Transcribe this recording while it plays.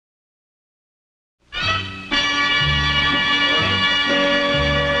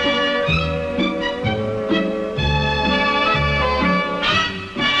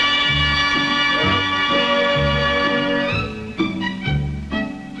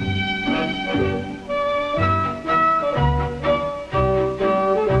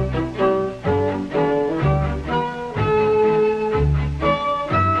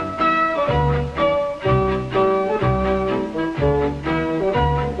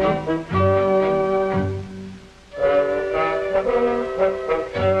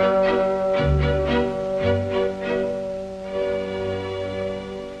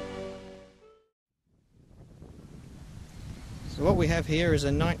we have here is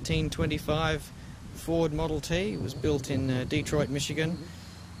a 1925 Ford Model T. It was built in Detroit, Michigan,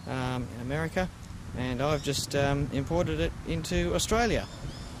 in America, and I've just imported it into Australia.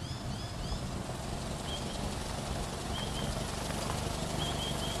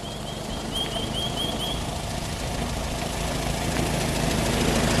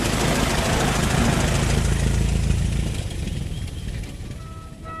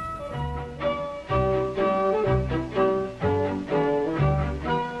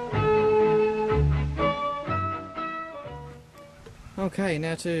 Okay,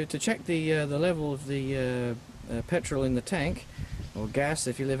 now to check the level of the petrol in the tank, or gas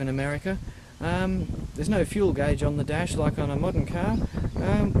if you live in America, there's no fuel gauge on the dash like on a modern car.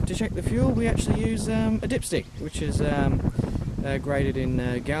 To check the fuel we actually use a dipstick, which is graded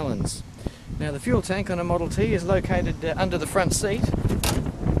in gallons. Now the fuel tank on a Model T is located under the front seat.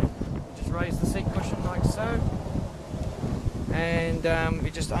 Just raise the seat cushion like so, and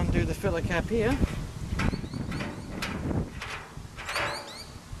you just undo the filler cap here.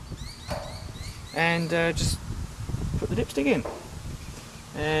 And just put the dipstick in,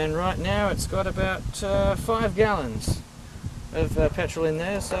 and right now it's got about 5 gallons of petrol in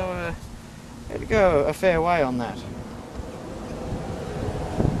there, so had to go a fair way on that.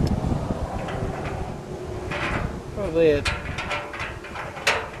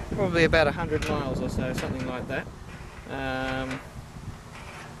 Probably about 100 miles or so, something like that.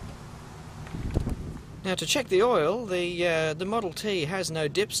 Now to check the oil, the Model T has no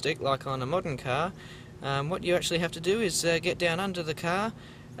dipstick like on a modern car. What you actually have to do is get down under the car,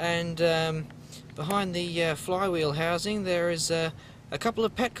 and behind the flywheel housing there is a couple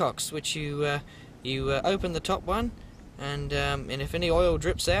of petcocks which you open the top one, and if any oil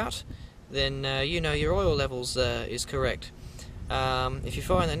drips out, then you know your oil levels is correct. If you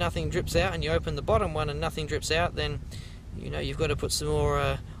find that nothing drips out and you open the bottom one and nothing drips out, then you know you've got to put some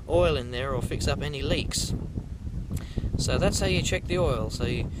more oil in there or fix up any leaks. So that's how you check the oil. So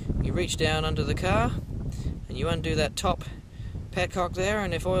you reach down under the car and you undo that top petcock there,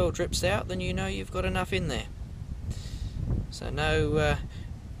 and if oil drips out, then you know you've got enough in there. So no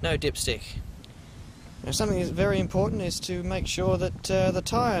dipstick. Now something that's very important is to make sure that the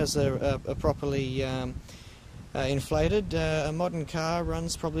tyres are properly inflated. A modern car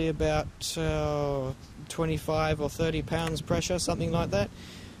runs probably about 25 or 30 pounds pressure, something like that.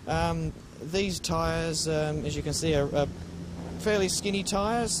 These tyres, as you can see, are fairly skinny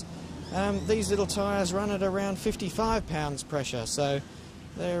tyres. These little tyres run at around 55 pounds pressure, so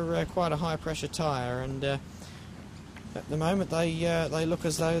they're quite a high pressure tyre, and at the moment they look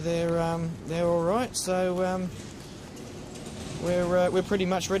as though they're all right. So we're pretty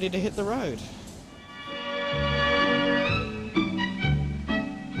much ready to hit the road.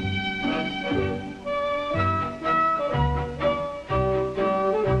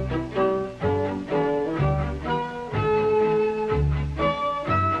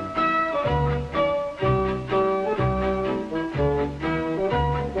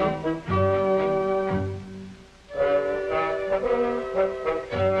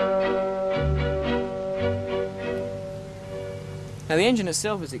 Now the engine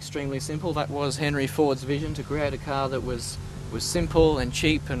itself is extremely simple. That was Henry Ford's vision, to create a car that was simple and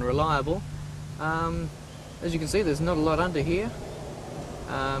cheap and reliable. As you can see, there's not a lot under here.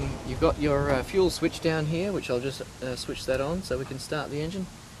 You've got your fuel switch down here, which I'll just switch that on so we can start the engine.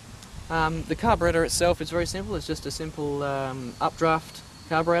 The carburetor itself is very simple. It's just a simple updraft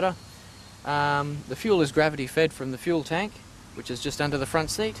carburetor. The fuel is gravity fed from the fuel tank, which is just under the front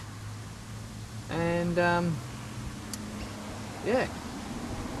seat. And yeah.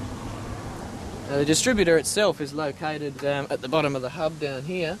 Now the distributor itself is located at the bottom of the hub down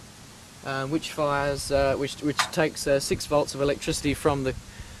here, which takes 6 volts of electricity from the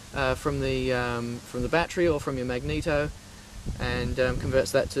battery or from your magneto, and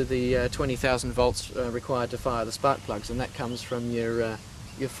converts that to the 20,000 volts required to fire the spark plugs, and that comes from your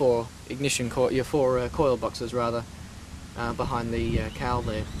 4 coil boxes rather, behind the cowl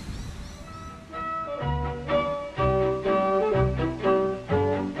there.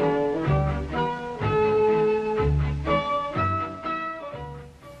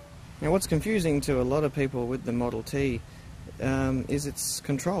 Now what's confusing to a lot of people with the Model T is its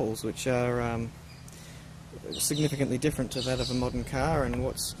controls, which are significantly different to that of a modern car, and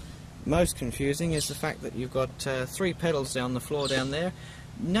what's most confusing is the fact that you've got 3 pedals down the floor down there,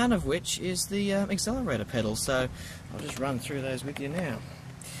 none of which is the accelerator pedal. So I'll just run through those with you now.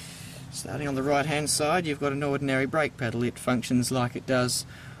 Starting on the right hand side, you've got an ordinary brake pedal. It functions like it does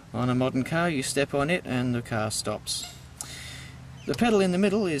on a modern car. You step on it and the car stops. The pedal in the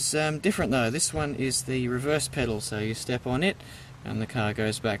middle is different though. This one is the reverse pedal, so you step on it and the car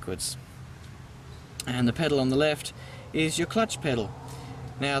goes backwards. And the pedal on the left is your clutch pedal.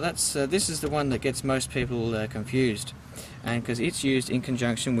 Now this is the one that gets most people confused, and because it's used in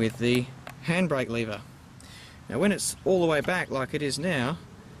conjunction with the handbrake lever. Now when it's all the way back like it is now,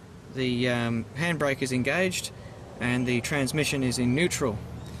 the handbrake is engaged and the transmission is in neutral.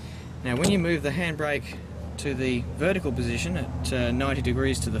 Now when you move the handbrake to the vertical position at 90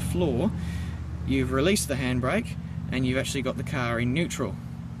 degrees to the floor, you've released the handbrake and you've actually got the car in neutral.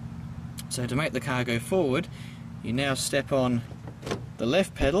 So to make the car go forward, you now step on the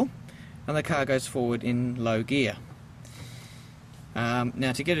left pedal and the car goes forward in low gear.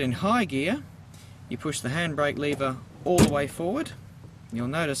 Now to get it in high gear, you push the handbrake lever all the way forward. You'll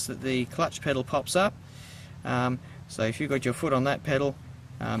notice that the clutch pedal pops up. So if you've got your foot on that pedal,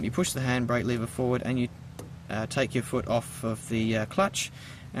 you push the handbrake lever forward and you take your foot off of the clutch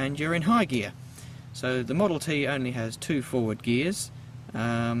and you're in high gear. So the Model T only has 2 forward gears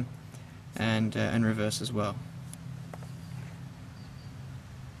and reverse as well.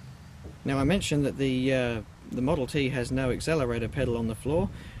 Now I mentioned that the Model T has no accelerator pedal on the floor.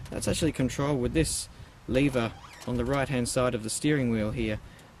 That's actually controlled with this lever on the right hand side of the steering wheel here.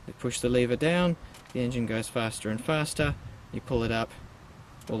 You push the lever down, the engine goes faster and faster, you pull it up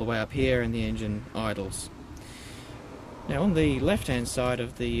all the way up here and the engine idles. Now on the left hand side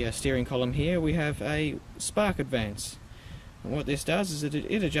of the steering column here we have a spark advance. And what this does is it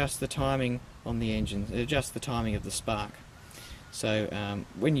adjusts the timing on the engine, it adjusts the timing of the spark. So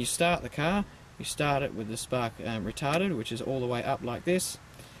when you start the car, you start it with the spark retarded, which is all the way up like this,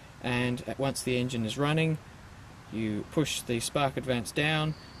 and once the engine is running you push the spark advance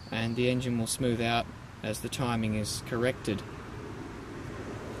down and the engine will smooth out as the timing is corrected.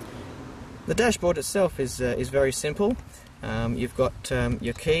 The dashboard itself is very simple. You've got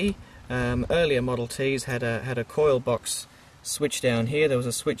your key. Earlier Model Ts had a coil box switch down here. There was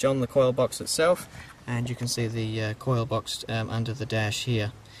a switch on the coil box itself, and you can see the coil box under the dash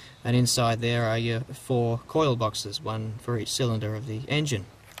here. And inside there are your 4 coil boxes, one for each cylinder of the engine.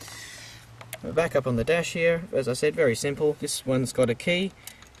 We're back up on the dash here. As I said, very simple. This one's got a key.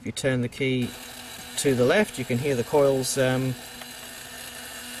 If you turn the key to the left, you can hear the coils. You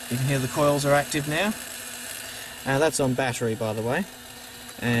can hear the coils are active now. That's on battery, by the way.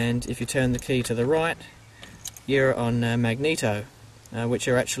 And if you turn the key to the right, you're on magneto, which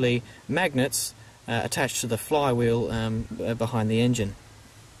are actually magnets attached to the flywheel behind the engine.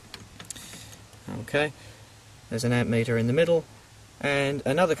 Okay, there's an amp meter in the middle, and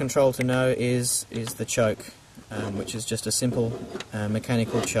another control to know is the choke, which is just a simple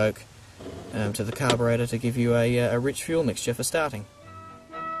mechanical choke to the carburetor to give you a rich fuel mixture for starting.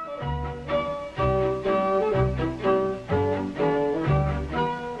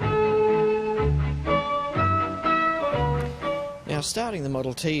 Now starting the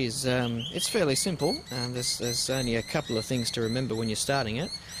Model T is it's fairly simple. There's only a couple of things to remember when you're starting it.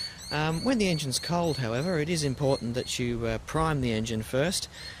 When the engine's cold, however, it is important that you prime the engine first,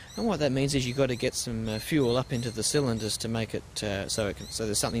 and what that means is you've got to get some fuel up into the cylinders to make it so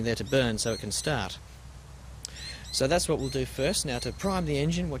there's something there to burn so it can start. So that's what we'll do first. Now to prime the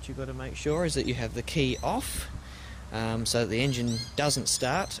engine, what you've got to make sure is that you have the key off, so that the engine doesn't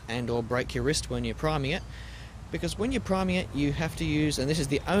start and or break your wrist when you're priming it. Because when you're priming it, you have to use, and this is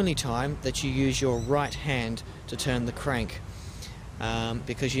the only time that you use your right hand to turn the crank.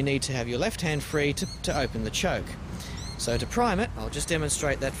 Because you need to have your left hand free to open the choke. So to prime it, I'll just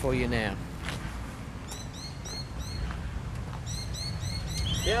demonstrate that for you now.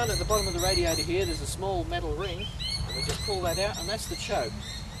 Down at the bottom of the radiator here there's a small metal ring, and we just pull that out and that's the choke.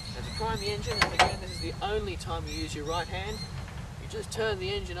 Now to prime the engine, and again this is the only time you use your right hand, you just turn the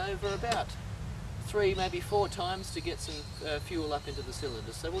engine over about 3, maybe 4 times to get some fuel up into the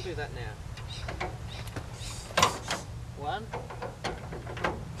cylinders. So we'll do that now. 1,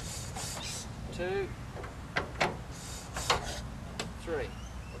 2, 3.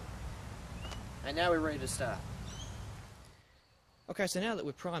 And now we're ready to start. Okay, so now that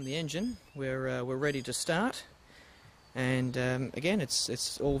we've primed the engine, we're ready to start. And again,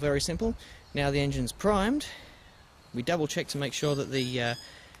 it's all very simple. Now the engine's primed. We double check to make sure that the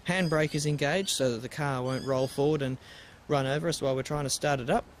handbrake is engaged so that the car won't roll forward and run over us while we're trying to start it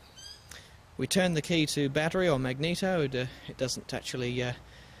up. We turn the key to battery or magneto. It doesn't actually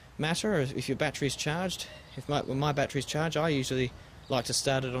matter if your battery's charged. When my battery's charged, I usually like to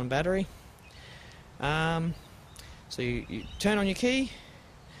start it on battery. So you turn on your key,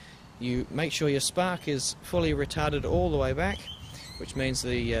 you make sure your spark is fully retarded all the way back, which means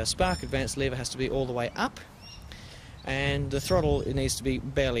the spark advance lever has to be all the way up, and the throttle, it needs to be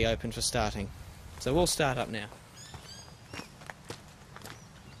barely open for starting. So we'll start up now.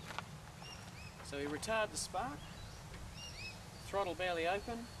 So we retard the spark, throttle barely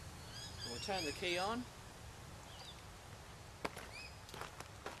open, and we'll turn the key on.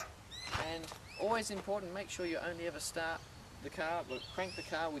 And always important, make sure you only ever start the car, or crank the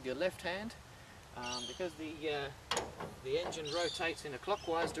car with your left hand, because the engine rotates in a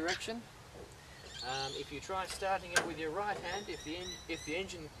clockwise direction. If you try starting it with your right hand, if the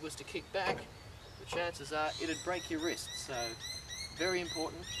engine was to kick back, the chances are it'd break your wrist. So very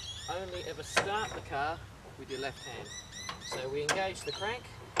important, only ever start the car with your left hand. So we engage the crank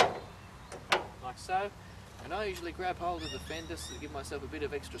like so, and I usually grab hold of the fender to give myself a bit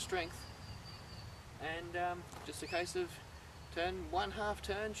of extra strength, and just a case of one half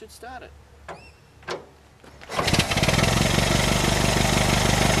turn should start it. There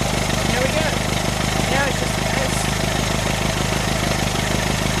we go.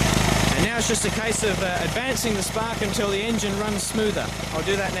 Now it's just a case of advancing the spark until the engine runs smoother. I'll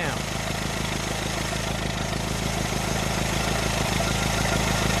do that now.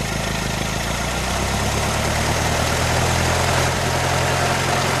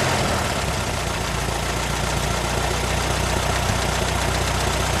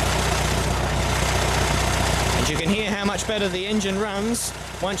 You can hear how much better the engine runs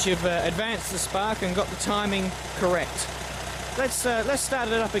once you've advanced the spark and got the timing correct. Let's start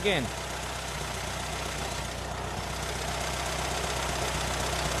it up again.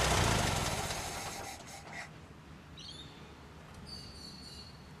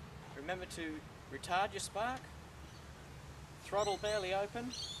 Remember to retard your spark, throttle barely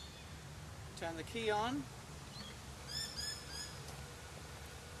open, turn the key on.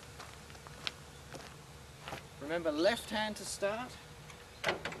 Remember, left hand to start,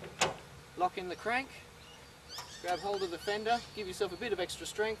 lock in the crank, grab hold of the fender, give yourself a bit of extra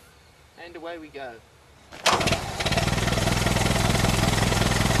strength, and away we go.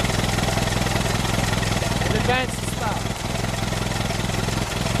 And advance the spark.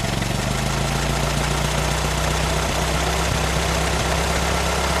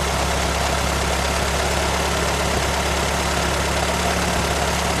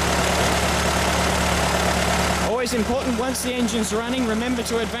 Always important, once the engine's running, remember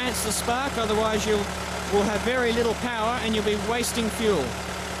to advance the spark, otherwise you will have very little power and you'll be wasting fuel.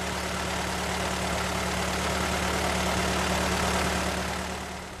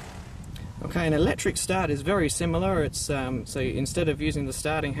 Okay, an electric start is very similar. It's so instead of using the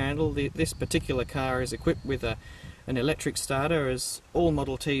starting handle, this particular car is equipped with an electric starter, as all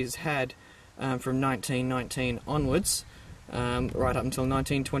Model Ts had from 1919 onwards, right up until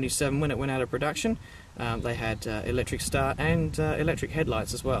 1927 when it went out of production. They had electric start and electric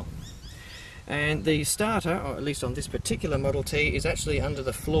headlights as well. And the starter, or at least on this particular Model T, is actually under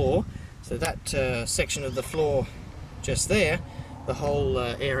the floor. So that section of the floor just there, the whole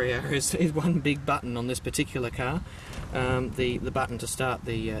area is one big button on this particular car. The button to start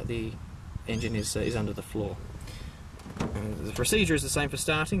the engine is under the floor. And the procedure is the same for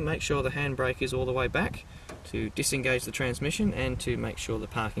starting. Make sure the handbrake is all the way back to disengage the transmission, and to make sure the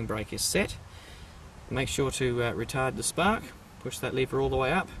parking brake is set. Make sure to retard the spark, push that lever all the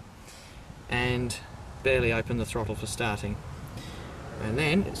way up, and barely open the throttle for starting. And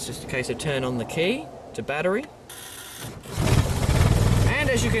then it's just a case of turn on the key to battery. And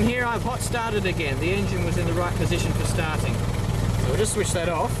as you can hear, I've hot started again. The engine was in the right position for starting. So we'll just switch that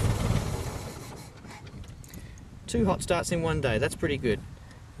off. 2 hot starts in one day, that's pretty good.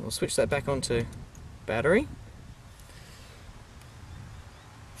 We'll switch that back onto battery.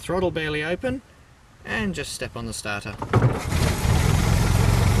 Throttle barely open, and just step on the starter.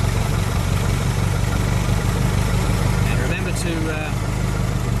 And remember to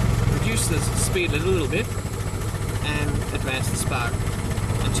reduce the speed a little bit and advance the spark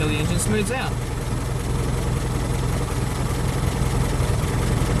until the engine smooths out.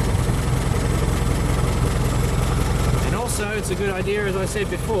 And also it's a good idea, as I said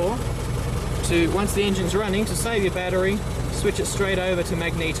before, to, once the engine's running, to save your battery, switch it straight over to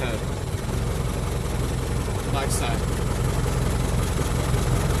magneto. Like so.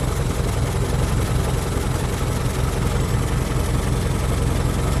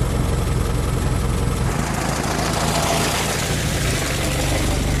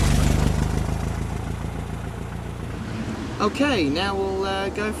 Okay, now we'll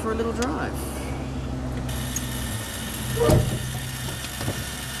go for a little drive.